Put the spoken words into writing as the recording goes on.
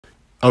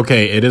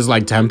Okay, it is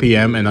like 10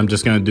 p.m. and I'm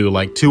just gonna do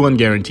like 2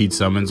 unguaranteed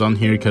summons on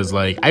here because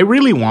like I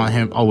really want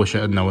him. Oh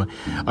shit, no.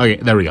 Okay,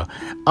 there we go.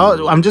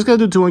 I'm just gonna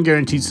do 2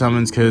 unguaranteed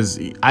summons because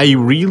I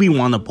really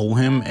want to pull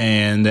him,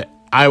 and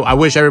I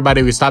wish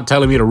everybody would stop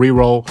telling me to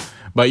reroll.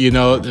 But, you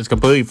know, it's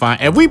completely fine.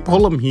 If we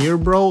pull him here,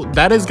 bro,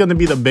 that is going to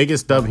be the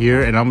biggest dub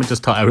here. And I'm going to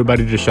just tell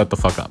everybody to shut the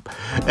fuck up.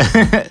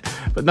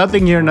 But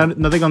nothing here,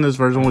 nothing on this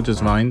version, which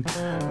is fine.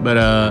 But,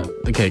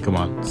 okay, come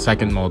on.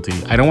 Second multi.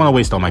 I don't want to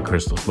waste all my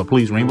crystals. But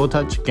please, Rainbow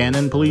Touch.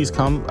 Ganon, please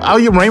come. Oh,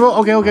 you Rainbow?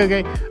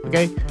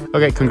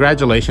 Okay.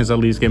 Congratulations. At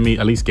least give me,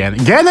 at least Ganon.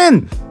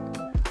 Ganon!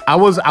 I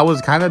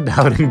was kind of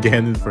doubting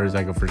Ganon for a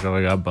second for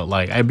showing up, but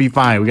like I'd be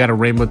fine. We got a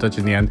Rainbow Touch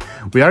in the end.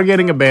 We are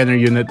getting a banner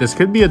unit. This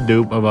could be a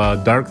dupe of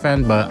a Dark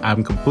Fan, but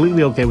I'm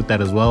completely okay with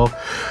that as well.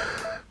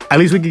 At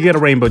least we could get a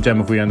Rainbow Gem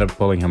if we end up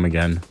pulling him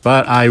again.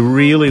 But I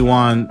really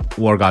want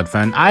War God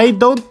Fan. I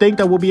don't think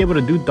that we'll be able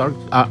to do Dark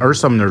Earth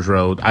Summoners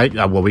Road.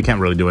 Well, we can't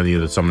really do any of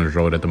the Summoners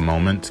Road at the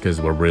moment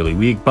because we're really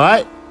weak.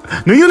 But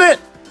new unit,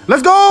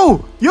 let's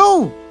go,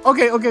 yo.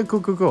 Okay,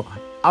 cool.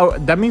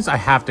 That means I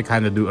have to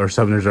kind of do Earth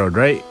Summoners Road,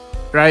 right?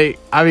 Right?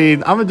 I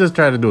mean, I'm gonna just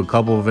try to do a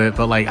couple of it,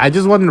 but like I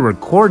just wanted to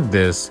record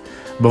this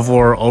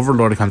before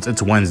Overlord comes.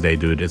 It's Wednesday,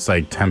 dude. It's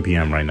like 10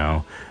 p.m. right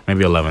now,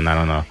 maybe 11. I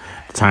don't know.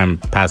 Time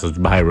passes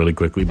by really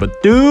quickly, but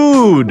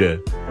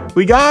dude,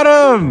 we got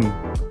him.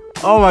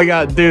 Oh my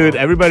god, dude.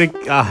 Everybody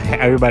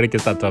can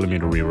stop telling me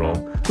to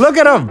reroll. Look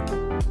at him.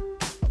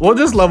 We'll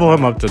just level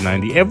him up to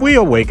 90. If we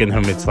awaken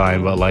him, it's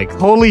fine, but like,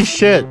 holy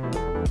shit.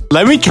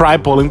 Let me try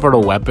pulling for the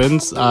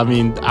weapons. I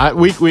mean,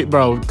 we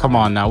bro, come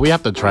on now. We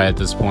have to try at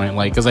this point,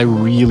 like, because I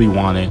really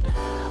want it.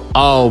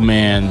 Oh,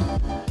 man.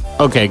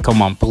 Okay,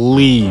 come on,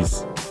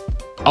 please.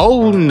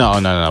 Oh, no.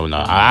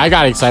 I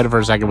got excited for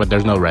a second, but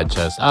there's no red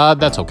chest.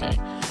 That's okay.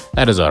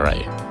 That is all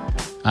right.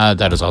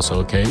 That is also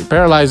okay.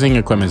 Paralyzing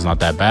equipment is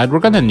not that bad. We're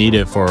going to need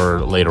it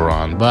for later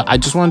on, but I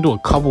just want to do a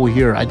couple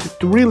here. I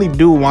really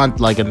do want,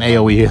 like, an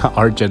AoE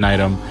Argent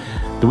item.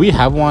 Do we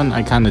have one?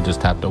 I kind of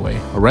just tapped away.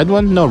 A red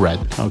one? No red.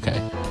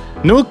 Okay.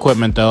 New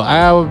equipment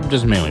though.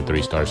 Just mainly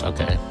 3 stars.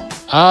 Okay.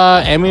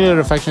 Amulet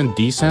Affection,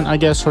 decent, I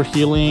guess, for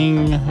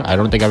healing. I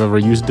don't think I've ever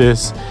used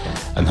this.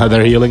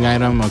 Another healing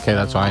item. Okay,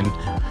 that's fine.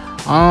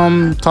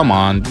 Come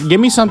on, give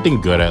me something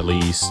good at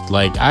least.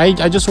 Like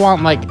I just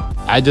want like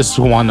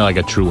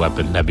a true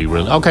weapon. That'd be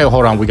really okay.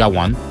 Hold on, we got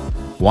one.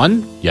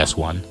 Yes,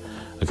 one.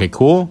 Okay,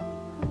 cool.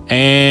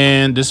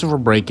 And this is for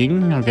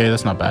breaking. Okay,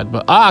 that's not bad.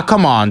 But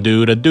come on,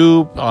 dude, a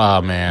dupe.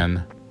 Oh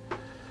man,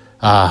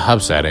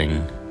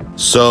 upsetting.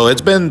 So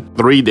it's been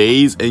 3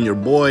 days and your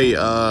boy,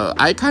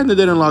 I kind of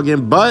didn't log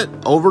in, but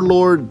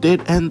Overlord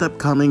did end up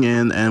coming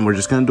in, and we're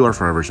just going to do our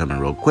forever summon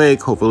real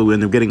quick. Hopefully we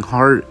end up getting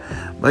heart.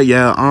 But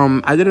yeah,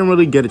 I didn't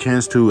really get a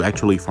chance to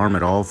actually farm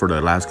at all for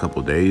the last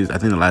couple days. I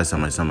think the last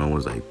time I summoned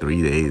was like 4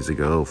 days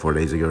ago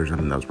or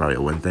something. That was probably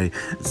a Wednesday.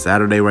 It's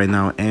Saturday right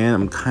now, and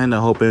I'm kind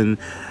of hoping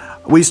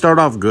we start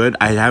off good.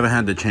 I haven't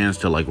had the chance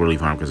to like really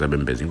farm because I've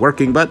been busy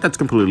working, but that's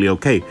completely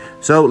okay.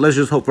 So let's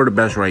just hope for the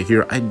best right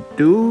here. I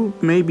do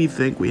maybe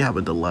think we have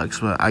a deluxe,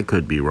 but I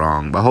could be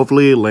wrong. But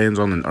hopefully it lands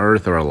on an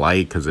earth or a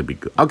light because it'd be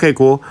good. Okay,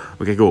 cool.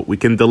 We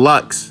can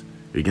deluxe.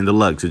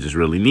 It's just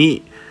really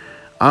neat.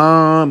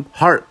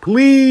 Heart,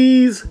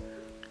 please.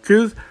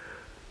 Cause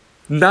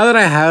now that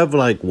I have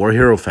like War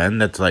Hero Fen,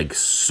 that's like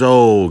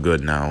so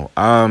good now.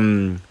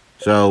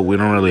 So we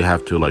don't really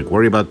have to like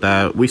worry about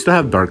that. We still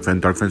have Dark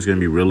Fen. Dark Fen's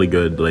gonna be really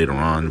good later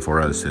on for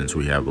us since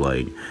we have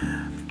like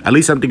at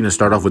least something to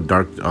start off with.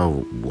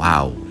 Oh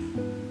wow.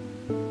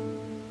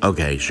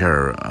 Okay,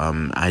 sure.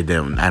 I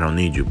don't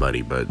need you,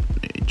 buddy. But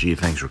gee,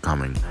 thanks for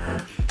coming.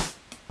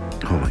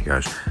 Oh my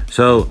gosh.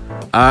 So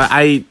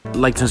I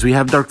like since we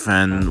have Dark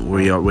Fen,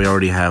 we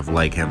already have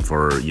like him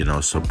for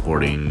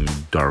supporting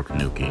Dark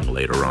Nuking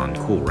later on.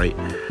 Cool, right?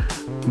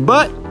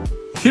 But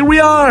here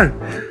we are.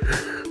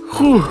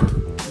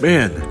 Whew.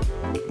 Man,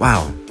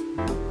 wow,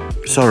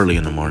 so early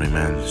in the morning,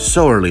 man,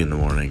 so early in the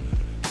morning.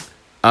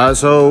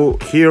 So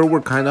here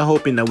we're kind of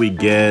hoping that we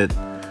get,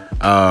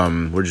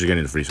 we're just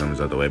getting the free summons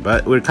out of the way,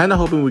 but we're kind of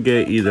hoping we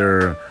get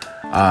either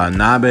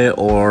Nabe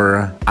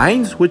or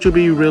Ainz, which would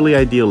be really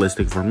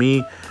idealistic for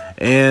me.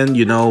 And,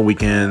 we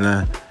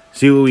can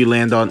see what we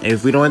land on.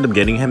 If we don't end up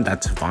getting him,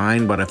 that's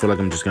fine, but I feel like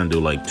I'm just going to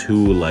do like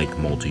 2 like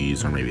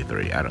multis or maybe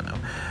 3, I don't know.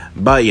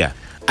 But yeah,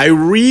 I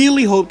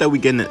really hope that we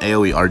get an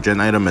AoE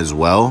Argent item as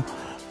well.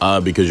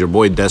 Because your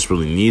boy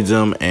desperately needs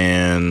them,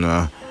 and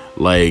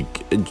I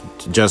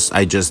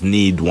just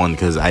need one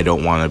because I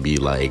don't want to be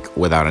like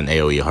without an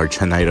AoE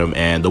Argent item.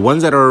 And the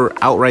ones that are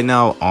out right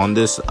now on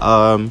this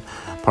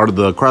part of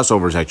the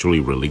crossover is actually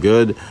really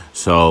good,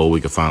 so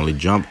we can finally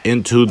jump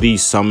into the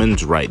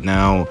summons right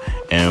now,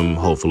 and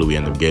hopefully we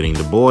end up getting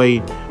the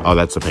boy. Oh,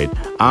 that's a paid.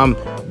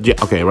 Yeah,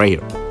 okay, right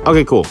here.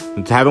 Okay, cool.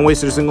 Haven't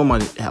wasted a single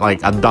money,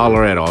 like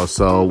 $1 at all.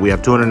 So we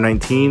have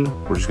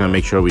 219. We're just gonna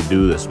make sure we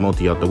do this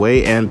multi out the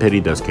way, and pity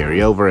does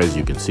carry over, as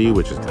you can see,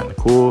 which is kind of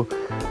cool.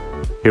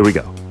 Here we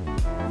go.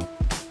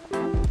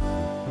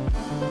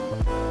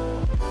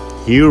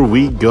 Here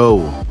we go.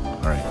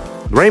 All right,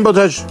 Rainbow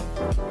Touch.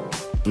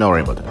 No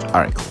Rainbow Touch.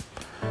 All right, cool.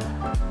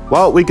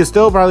 Well, we could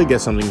still probably get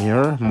something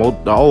here.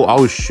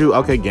 Oh, shoot.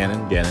 Okay,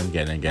 Ganon.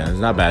 Ganon's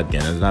not bad.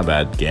 Ganon's not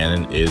bad.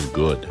 Ganon is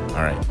good.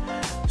 All right.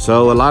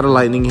 So a lot of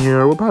lightning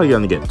here. We're probably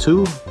gonna get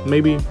 2,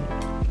 maybe.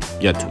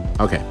 Yeah,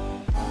 2. Okay.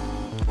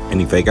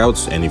 Any fake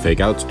outs? Any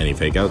fake outs? Any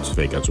fake outs?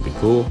 Fake outs would be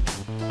cool.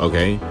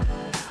 Okay.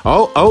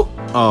 Oh.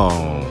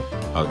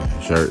 Okay,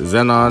 sure.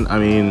 Xenon. I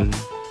mean,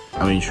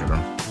 sure.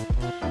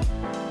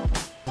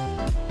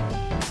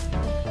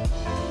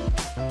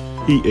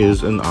 He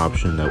is an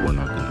option that we're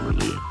not gonna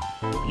really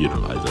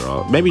utilize at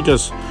all. Maybe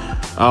just.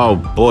 Oh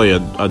boy,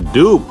 a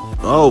dupe.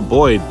 Oh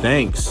boy,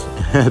 thanks.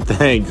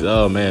 Thanks.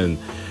 Oh man.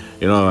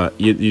 You know,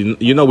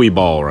 you know we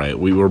ball, right?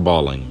 We're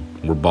balling.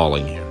 We're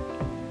balling here.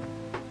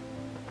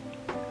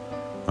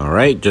 All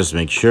right, just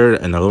make sure.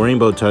 Another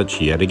rainbow touch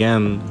yet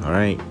again. All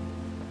right.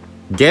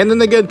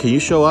 Ganon again. Can you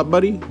show up,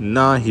 buddy?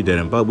 Nah, he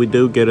didn't. But we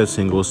do get a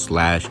single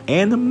slash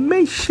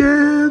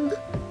animation.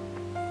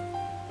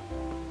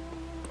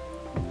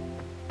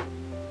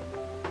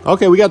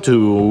 Okay, we got 2.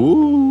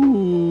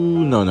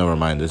 Ooh, no, never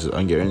mind. This is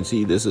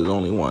unguaranteed. This is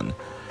only 1.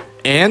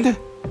 And...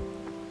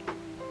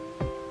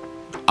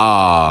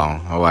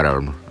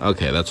 whatever.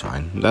 Okay, that's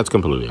fine. That's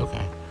completely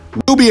okay.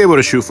 We'll be able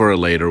to shoot for it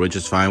later, which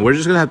is fine. We're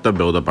just gonna have to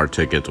build up our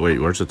tickets. Wait,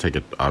 where's the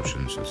ticket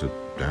options? Is it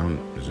down?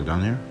 Is it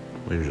down here?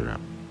 Where's it at?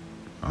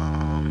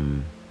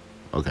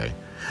 Okay.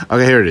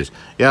 Okay, here it is.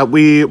 Yeah,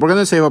 we're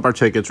gonna save up our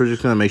tickets. We're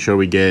just gonna make sure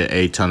we get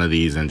a ton of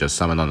these and just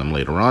summon on them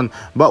later on.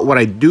 But what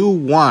I do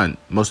want,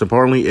 most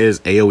importantly, is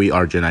AoE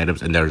Argent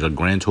items, and there's a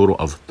grand total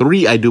of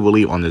 3, I do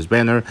believe, on this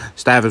banner.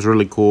 Staff is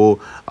really cool.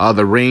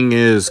 The ring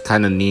is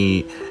kind of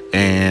neat.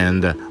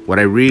 And what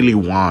I really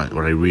want,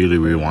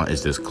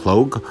 is this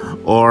cloak,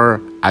 or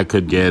I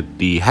could get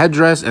the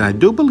headdress, and I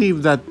do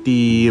believe that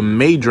the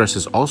maid dress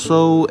is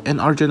also an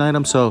Argent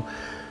item, so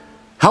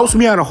helps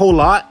me out a whole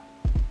lot,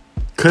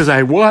 because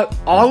I want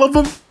all of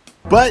them,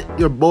 but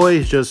your boy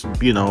is just,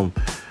 you know,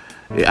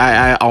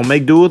 I'll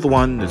make do with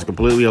 1. It's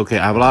completely okay.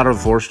 I have a lot of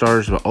 4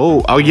 stars, but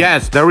oh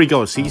yes, there we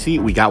go. See,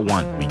 we got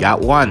 1. We got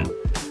 1.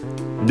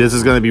 This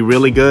is going to be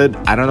really good.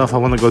 I don't know if I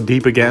want to go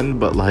deep again,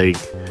 but like...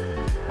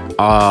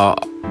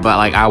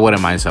 I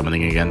wouldn't mind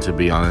summoning again, to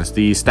be honest.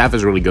 The staff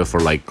is really good for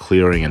like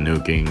clearing and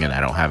nuking, and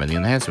I don't have any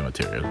enhancement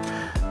material.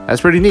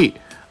 That's pretty neat.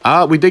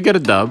 We did get a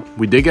dub.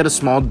 We did get a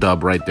small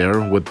dub right there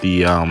with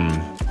the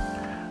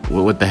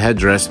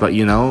headdress, but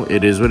you know,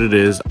 it is what it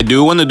is. I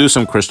do want to do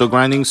some crystal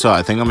grinding, so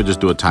I think I'm gonna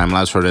just do a time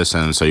lapse for this,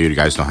 and so you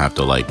guys don't have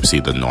to like see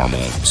the normal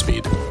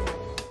speed.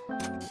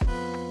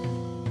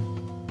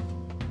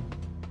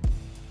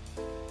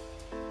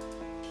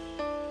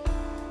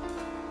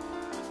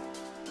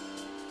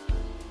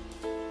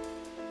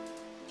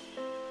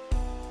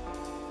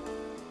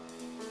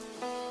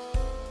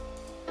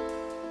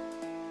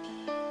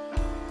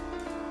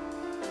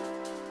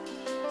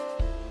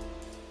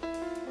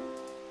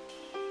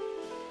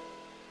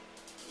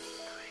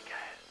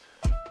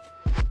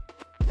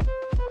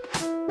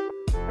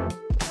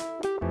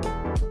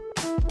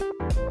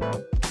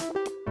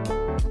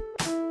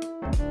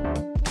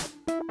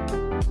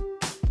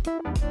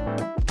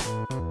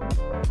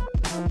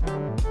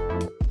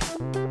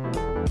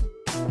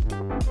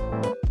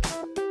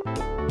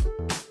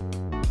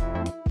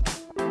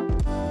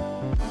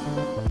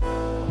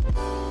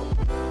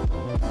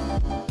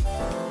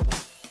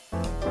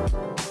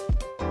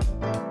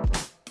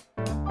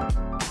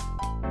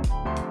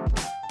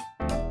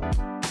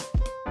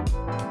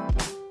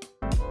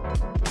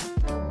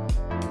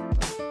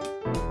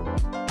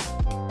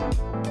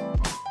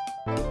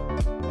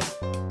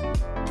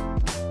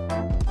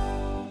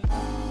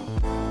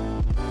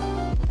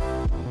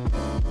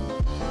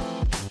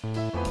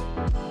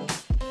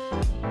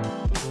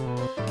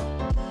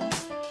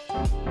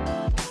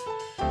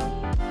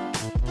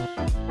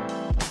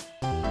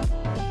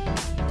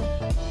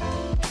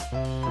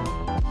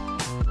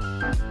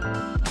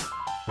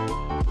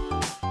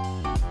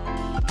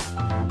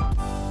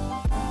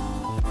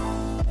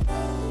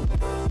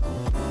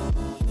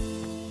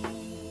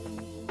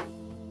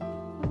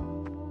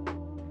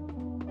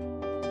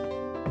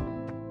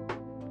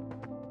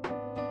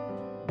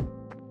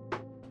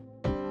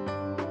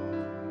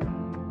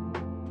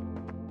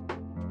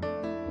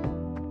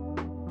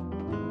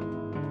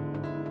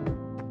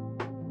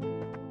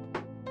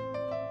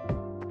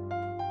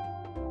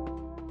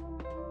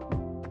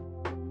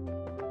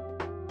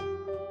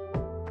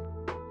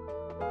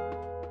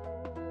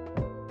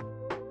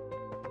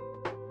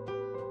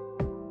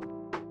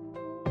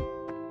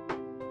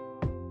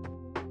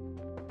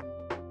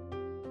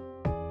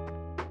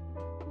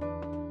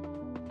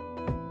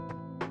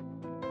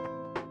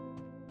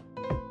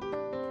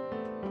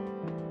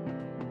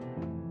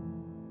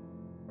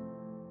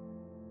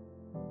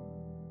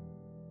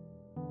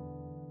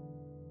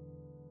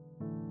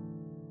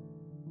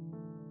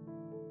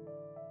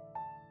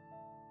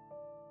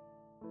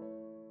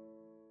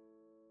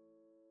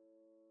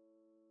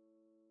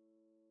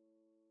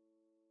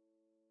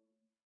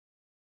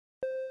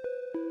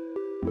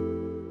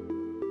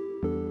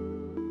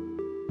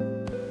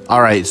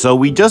 All right, so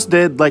we just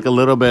did like a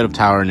little bit of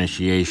tower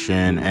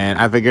initiation, and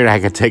I figured I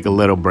could take a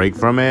little break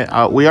from it.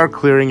 We are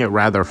clearing it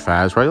rather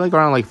fast, right? Like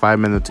around like 5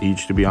 minutes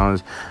each, to be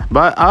honest.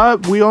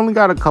 But we only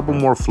got a couple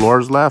more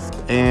floors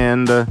left,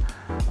 and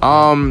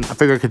I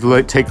figured I could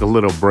like take a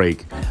little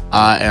break,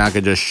 and I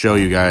could just show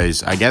you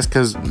guys, I guess,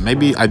 because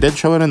maybe I did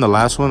show it in the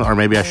last one, or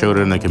maybe I showed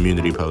it in the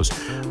community post.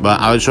 But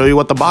I would show you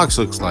what the box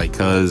looks like,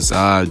 because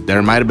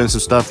there might have been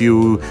some stuff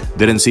you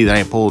didn't see that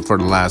I pulled for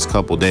the last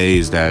couple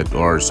days, that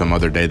or some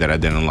other day that I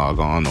didn't log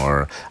on,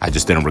 or I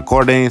just didn't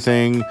record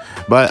anything.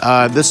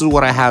 But this is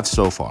what I have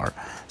so far.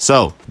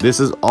 So this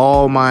is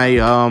all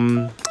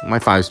my my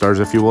 5 stars,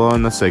 if you will,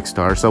 and the 6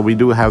 stars. So we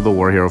do have the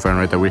War Hero fan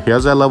right there. He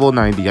has at level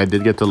 90. I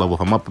did get to level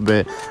him up a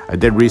bit. I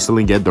did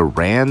recently get the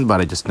Rand, but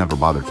I just never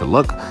bothered to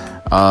look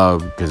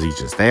because he's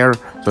just there.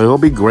 So he'll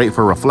be great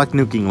for reflect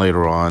nuking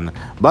later on.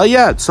 But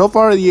yeah, so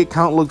far the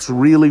account looks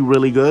really,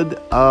 really good.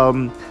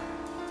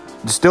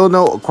 Still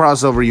no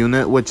crossover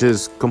unit, which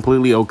is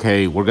completely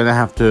okay. We're gonna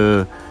have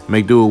to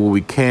make do what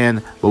we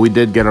can, but we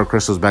did get our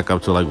crystals back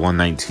up to like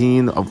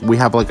 119. We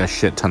have like a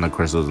shit ton of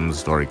crystals in the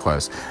story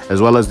quest, as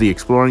well as the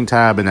exploring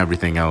tab and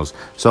everything else.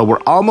 So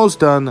we're almost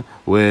done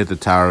with the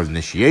Tower of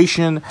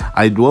Initiation.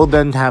 I will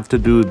then have to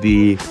do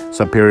the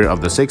Superior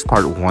of the 6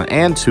 part 1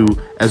 and 2,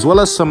 as well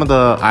as some of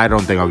the, I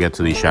don't think I'll get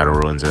to these Shadow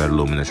Ruins and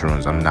Luminous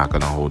Ruins. I'm not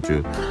gonna hold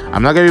you.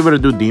 I'm not gonna be able to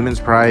do Demon's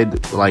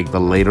Pride like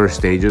the later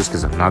stages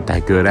because I'm not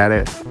that good at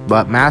it,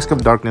 but Mask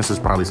of Darkness is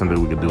probably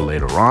something we could do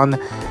later on.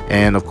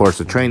 And of course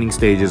the training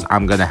stages,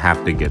 I'm gonna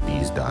have to get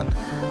these done.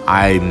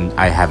 I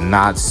have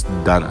not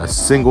done a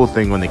single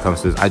thing when it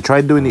comes to this. I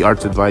tried doing the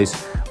arts advice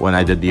when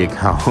I did the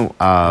account,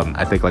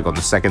 I think like on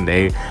the 2nd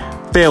day.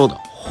 Failed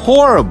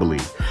horribly.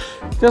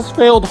 Just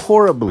failed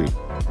horribly.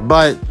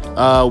 But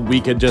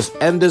we could just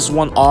end this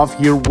one off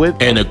here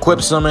with an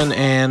equip summon,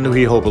 and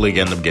we hopefully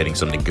end up getting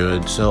something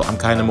good. So I'm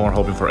kind of more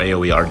hoping for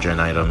AoE art gen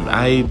item.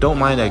 I don't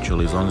mind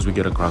actually, as long as we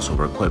get a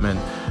crossover equipment.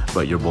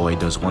 But your boy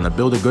does want to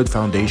build a good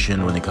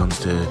foundation when it comes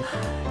to,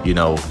 you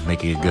know,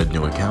 making a good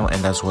new account,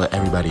 and that's what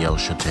everybody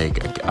else should take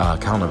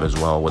account of as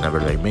well whenever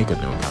they make a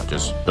new account.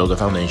 Just build a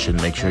foundation,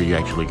 make sure you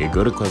actually get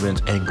good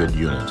equipment and good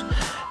units.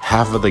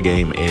 Half of the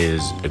game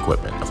is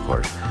equipment, of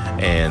course,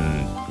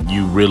 and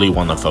you really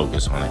want to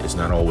focus on it. It's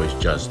not always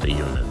just the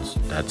units.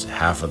 That's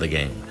half of the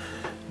game.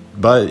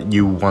 But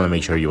you want to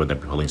make sure you end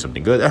up pulling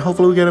something good, and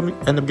hopefully we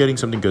end up getting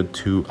something good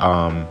too.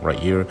 Right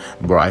here,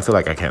 bro, I feel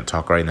like I can't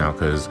talk right now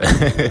because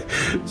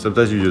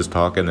sometimes you just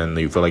talk and then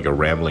you feel like you're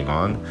rambling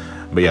on.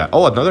 But yeah,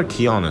 oh, another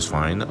Keon is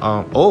fine.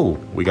 Oh,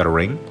 we got a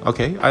ring.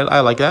 Okay,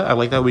 I like that. I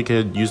like that. We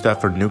could use that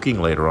for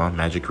nuking later on.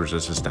 Magic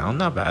resistance down,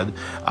 not bad.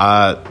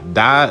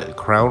 That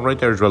crown right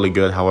there is really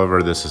good.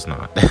 However, this is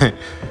not.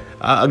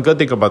 A good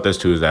thing about this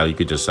too is that you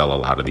could just sell a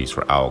lot of these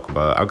for Alk,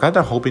 but I'm kind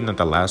of hoping that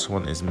the last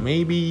one is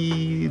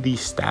maybe the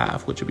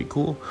staff, which would be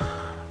cool.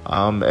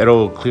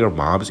 It'll clear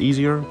mobs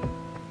easier,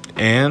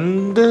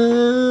 and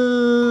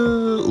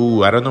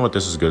ooh, I don't know what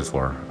this is good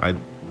for.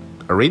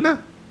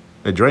 Arena?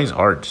 It drains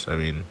hearts. I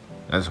mean,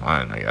 that's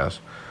fine, I guess.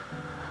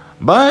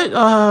 But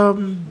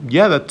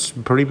yeah, that's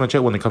pretty much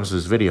it when it comes to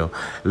this video.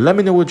 Let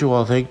me know what you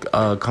all think.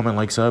 Comment,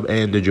 like, sub,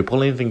 and did you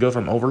pull anything good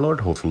from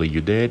Overlord? Hopefully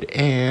you did,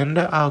 and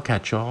I'll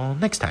catch y'all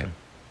next time.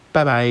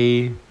 Bye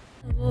bye.